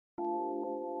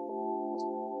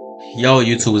Yo,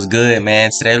 YouTube is good,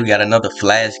 man. Today we got another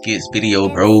Flash Kids video,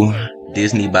 bro.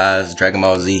 Disney buys Dragon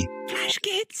Ball Z. Flash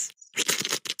Kids.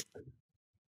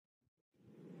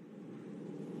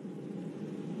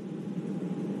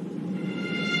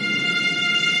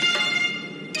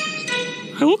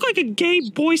 I look like a gay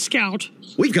Boy Scout.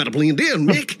 We've got to blend in,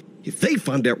 Mick. If they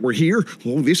find out we're here,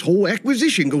 well, this whole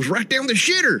acquisition goes right down the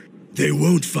shitter. They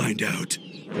won't find out.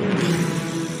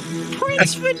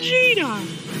 Prince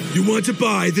Vegeta. You want to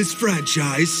buy this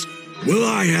franchise? Well,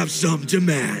 I have some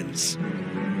demands.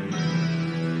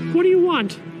 What do you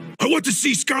want? I want to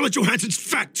see Scarlett Johansson's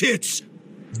fat tits.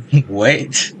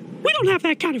 Wait. We don't have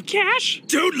that kind of cash.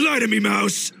 Don't lie to me,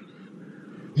 Mouse.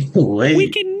 Wait. We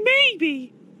can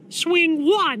maybe swing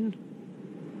one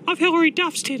of Hillary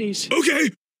Duff's titties.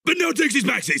 Okay, but no takesies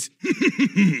backsies.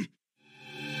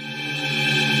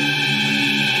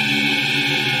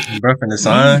 Bro, from the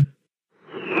sign.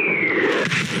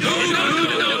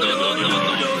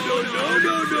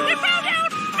 They found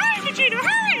out! Hurry, Vegeta,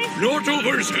 hurry! Not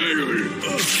over sale.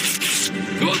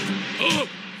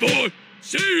 For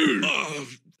sale. Oh,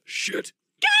 shit.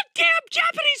 Goddamn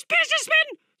Japanese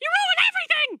businessmen! You ruin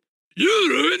everything! You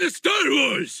ruined the Star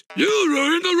Wars. You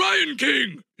ruined the Ryan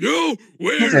King. You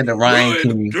said the Ryan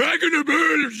King. Dragon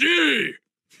Ball Z.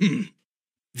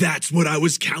 That's what I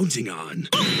was counting on.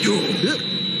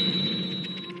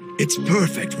 It's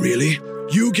perfect, really.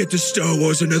 You get to Star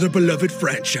Wars, another beloved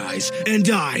franchise, and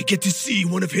I get to see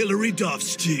one of Hillary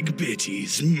Duff's tig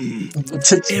bitties.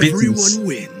 Everyone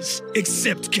wins,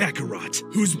 except Kakarot,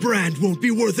 whose brand won't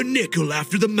be worth a nickel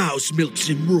after the mouse milks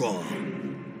him raw.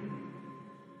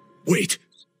 Wait,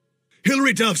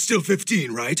 Hillary Duff's still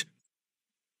 15, right?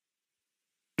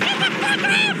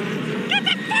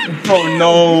 Oh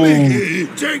no. Mickey,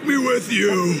 take me with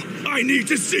you. I need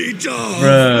to see Duff.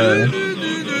 Bruh.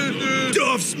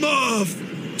 Duff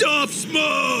Smurf! Duff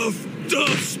Smurf! Duff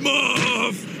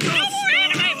Smurf! No more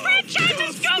anime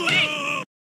franchises going!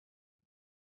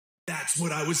 That's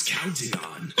what I was counting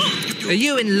on. Are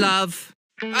you in love?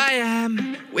 I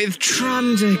am. With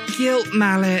Trunda Guilt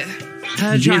Mallet.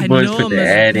 Her These boys put the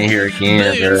ad in here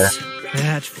again, boots, bruh.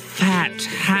 that fat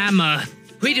hammer.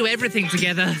 We do everything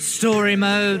together. Story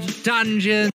mode,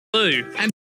 dungeon, blue.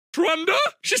 And Trunda?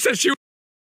 She said she was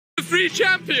the free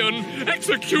champion.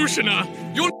 Executioner.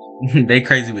 You're They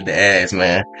crazy with the ads,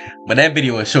 man. But that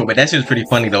video was short, but that shit was pretty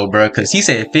funny though, bro. Cause he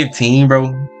said 15,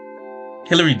 bro.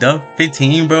 Hillary Duff,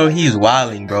 15, bro. He's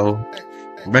wilding, bro.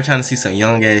 Bro, trying to see some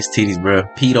young ass titties, bro.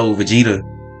 Pedo Vegeta.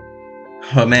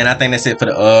 Oh man, I think that's it for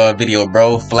the video,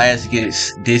 bro. Flash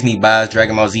gets Disney buys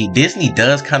Dragon Ball Z. Disney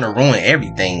does kind of ruin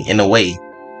everything in a way.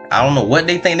 I don't know what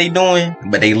they think they doing,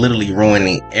 but they literally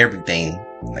ruining everything.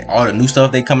 Like all the new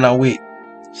stuff they coming out with,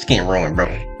 it's getting ruined, bro.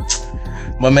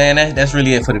 But man, that's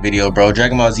really it for the video, bro.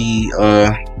 Dragon Ball Z,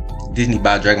 Disney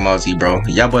buys Dragon Ball Z, bro.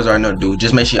 Y'all boys already know what to do.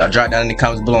 Just make sure y'all drop down in the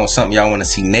comments below on something y'all want to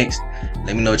see next.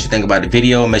 Let me know what you think about the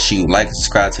video. Make sure you like and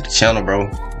subscribe to the channel, bro.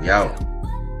 We out.